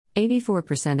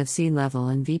84% of C-level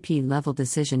and VP-level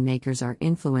decision makers are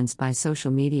influenced by social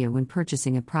media when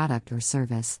purchasing a product or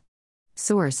service.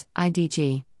 Source: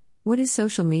 IDG. What is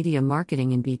social media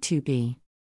marketing in B2B?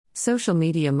 Social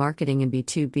media marketing in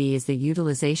B2B is the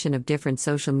utilization of different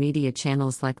social media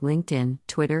channels like LinkedIn,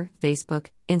 Twitter, Facebook,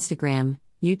 Instagram,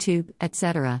 YouTube,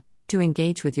 etc., to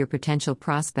engage with your potential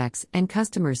prospects and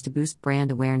customers to boost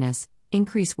brand awareness,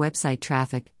 increase website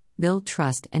traffic, build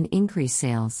trust, and increase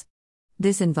sales.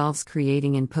 This involves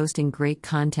creating and posting great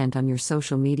content on your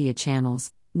social media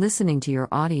channels, listening to your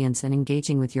audience and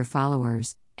engaging with your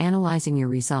followers, analyzing your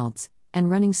results,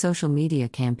 and running social media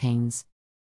campaigns.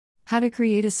 How to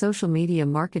create a social media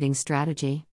marketing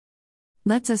strategy?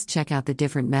 Let's us check out the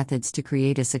different methods to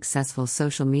create a successful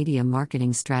social media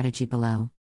marketing strategy below.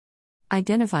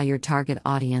 Identify your target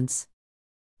audience.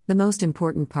 The most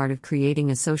important part of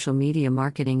creating a social media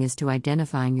marketing is to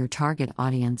identifying your target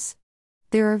audience.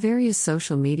 There are various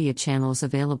social media channels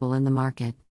available in the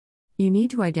market. You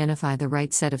need to identify the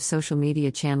right set of social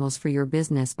media channels for your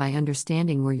business by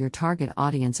understanding where your target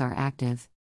audience are active.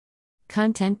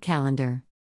 Content calendar.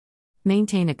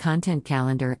 Maintain a content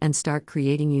calendar and start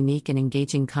creating unique and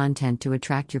engaging content to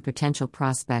attract your potential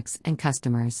prospects and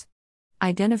customers.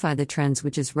 Identify the trends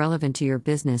which is relevant to your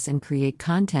business and create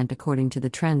content according to the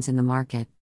trends in the market.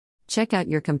 Check out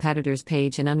your competitors'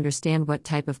 page and understand what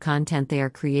type of content they are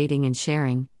creating and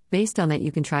sharing. Based on that,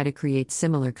 you can try to create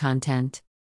similar content.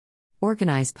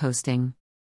 Organize posting.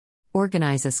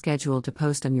 Organize a schedule to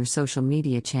post on your social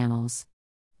media channels.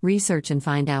 Research and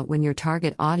find out when your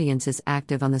target audience is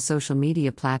active on the social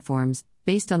media platforms.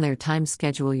 Based on their time,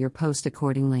 schedule your post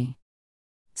accordingly.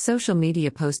 Social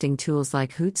media posting tools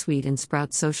like Hootsuite and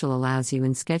Sprout Social allows you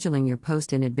in scheduling your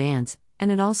post in advance,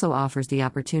 and it also offers the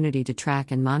opportunity to track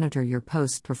and monitor your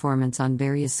post performance on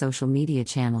various social media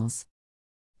channels.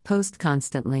 Post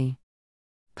constantly.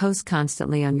 Post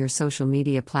constantly on your social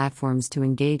media platforms to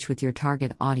engage with your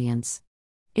target audience.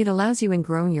 It allows you in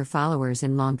growing your followers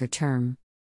in longer term.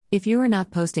 If you are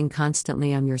not posting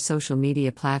constantly on your social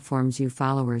media platforms, your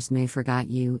followers may forget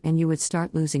you and you would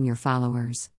start losing your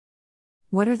followers.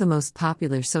 What are the most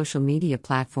popular social media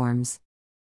platforms?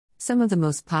 Some of the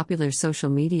most popular social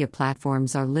media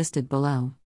platforms are listed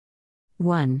below.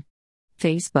 1.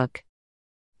 Facebook.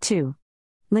 2.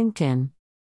 LinkedIn.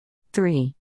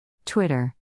 3.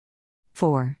 Twitter.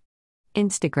 4.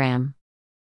 Instagram.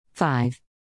 5.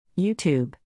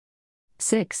 YouTube.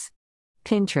 6.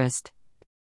 Pinterest.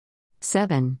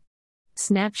 7.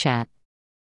 Snapchat.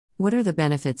 What are the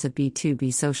benefits of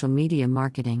B2B social media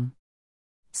marketing?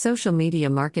 Social media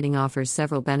marketing offers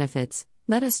several benefits.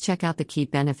 Let us check out the key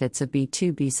benefits of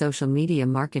B2B social media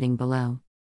marketing below.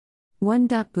 1.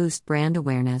 Boost brand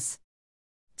awareness.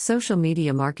 Social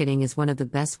media marketing is one of the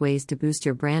best ways to boost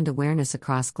your brand awareness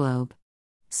across globe.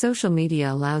 Social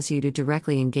media allows you to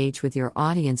directly engage with your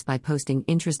audience by posting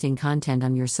interesting content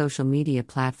on your social media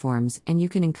platforms, and you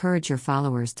can encourage your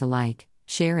followers to like,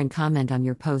 share, and comment on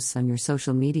your posts on your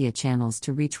social media channels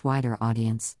to reach wider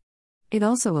audience. It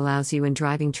also allows you in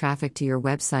driving traffic to your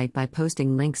website by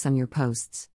posting links on your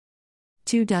posts.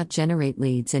 2. Generate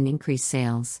leads and increase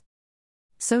sales.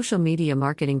 Social media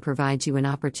marketing provides you an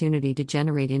opportunity to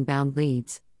generate inbound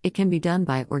leads. It can be done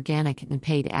by organic and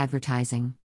paid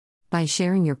advertising. By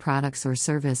sharing your products or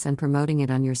service and promoting it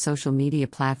on your social media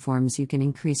platforms, you can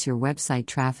increase your website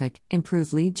traffic,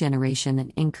 improve lead generation,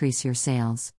 and increase your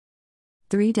sales.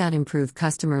 3. Improve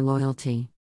customer loyalty.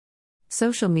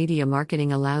 Social media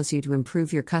marketing allows you to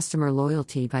improve your customer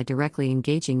loyalty by directly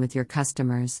engaging with your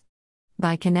customers.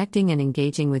 By connecting and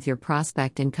engaging with your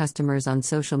prospect and customers on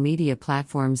social media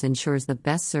platforms ensures the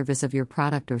best service of your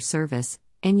product or service,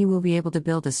 and you will be able to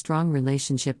build a strong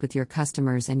relationship with your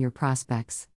customers and your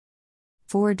prospects.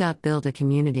 4. Build a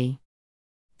community.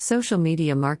 Social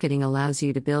media marketing allows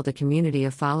you to build a community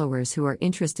of followers who are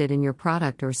interested in your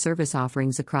product or service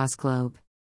offerings across globe.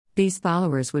 These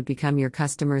followers would become your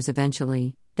customers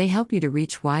eventually. They help you to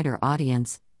reach wider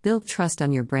audience, build trust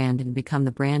on your brand, and become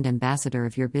the brand ambassador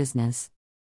of your business.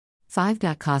 5.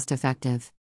 Cost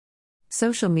effective.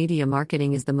 Social media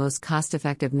marketing is the most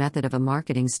cost-effective method of a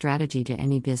marketing strategy to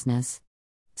any business.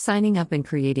 Signing up and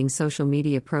creating social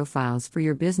media profiles for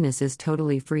your business is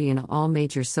totally free in all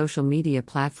major social media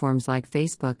platforms like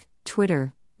Facebook,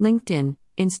 Twitter, LinkedIn,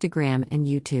 Instagram, and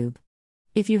YouTube.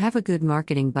 If you have a good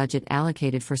marketing budget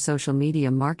allocated for social media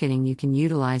marketing, you can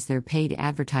utilize their paid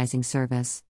advertising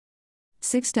service.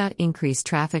 6. Increase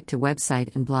traffic to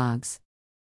website and blogs.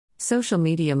 Social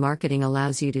media marketing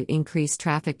allows you to increase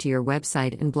traffic to your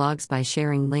website and blogs by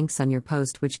sharing links on your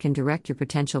post, which can direct your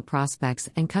potential prospects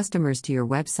and customers to your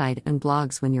website and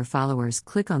blogs when your followers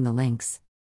click on the links.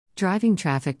 Driving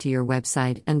traffic to your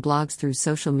website and blogs through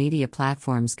social media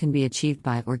platforms can be achieved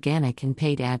by organic and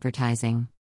paid advertising.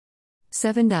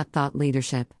 7. Thought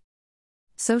leadership.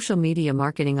 Social media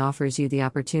marketing offers you the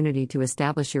opportunity to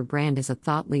establish your brand as a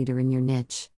thought leader in your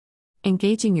niche.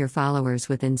 Engaging your followers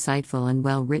with insightful and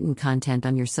well-written content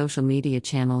on your social media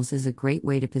channels is a great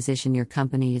way to position your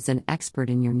company as an expert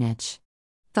in your niche.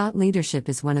 Thought leadership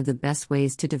is one of the best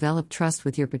ways to develop trust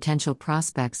with your potential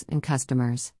prospects and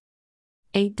customers.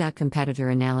 8. Competitor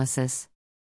analysis.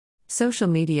 Social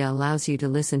media allows you to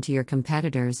listen to your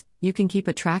competitors. You can keep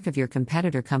a track of your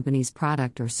competitor company's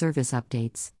product or service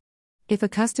updates. If a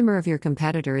customer of your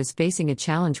competitor is facing a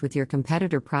challenge with your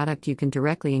competitor product, you can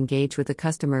directly engage with the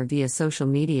customer via social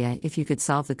media if you could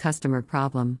solve the customer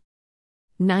problem.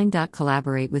 9.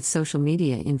 Collaborate with social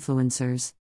media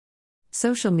influencers.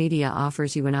 Social media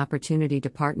offers you an opportunity to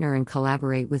partner and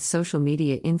collaborate with social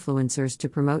media influencers to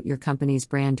promote your company's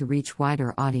brand to reach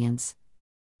wider audience.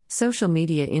 Social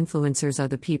media influencers are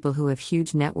the people who have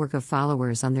huge network of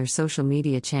followers on their social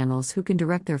media channels who can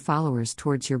direct their followers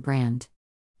towards your brand.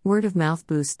 Word of mouth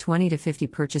boosts 20 to 50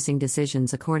 purchasing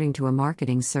decisions according to a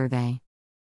marketing survey.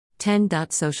 10.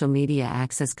 Social media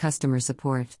acts as customer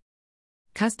support.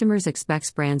 Customers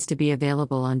expect brands to be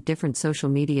available on different social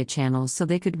media channels so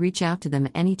they could reach out to them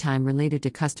anytime related to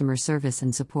customer service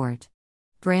and support.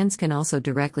 Brands can also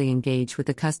directly engage with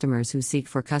the customers who seek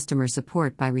for customer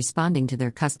support by responding to their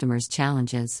customers'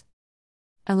 challenges.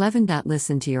 11.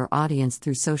 Listen to your audience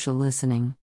through social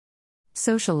listening.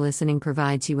 Social listening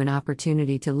provides you an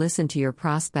opportunity to listen to your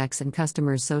prospects and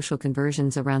customers' social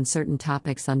conversions around certain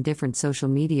topics on different social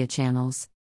media channels.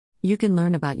 You can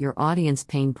learn about your audience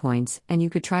pain points and you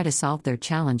could try to solve their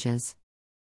challenges.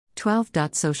 12.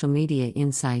 Social media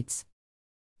insights.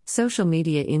 Social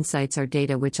media insights are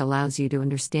data which allows you to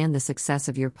understand the success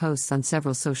of your posts on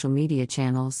several social media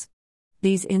channels.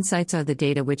 These insights are the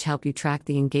data which help you track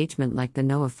the engagement, like the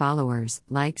number of followers,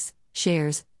 likes,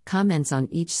 shares, comments on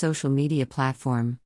each social media platform.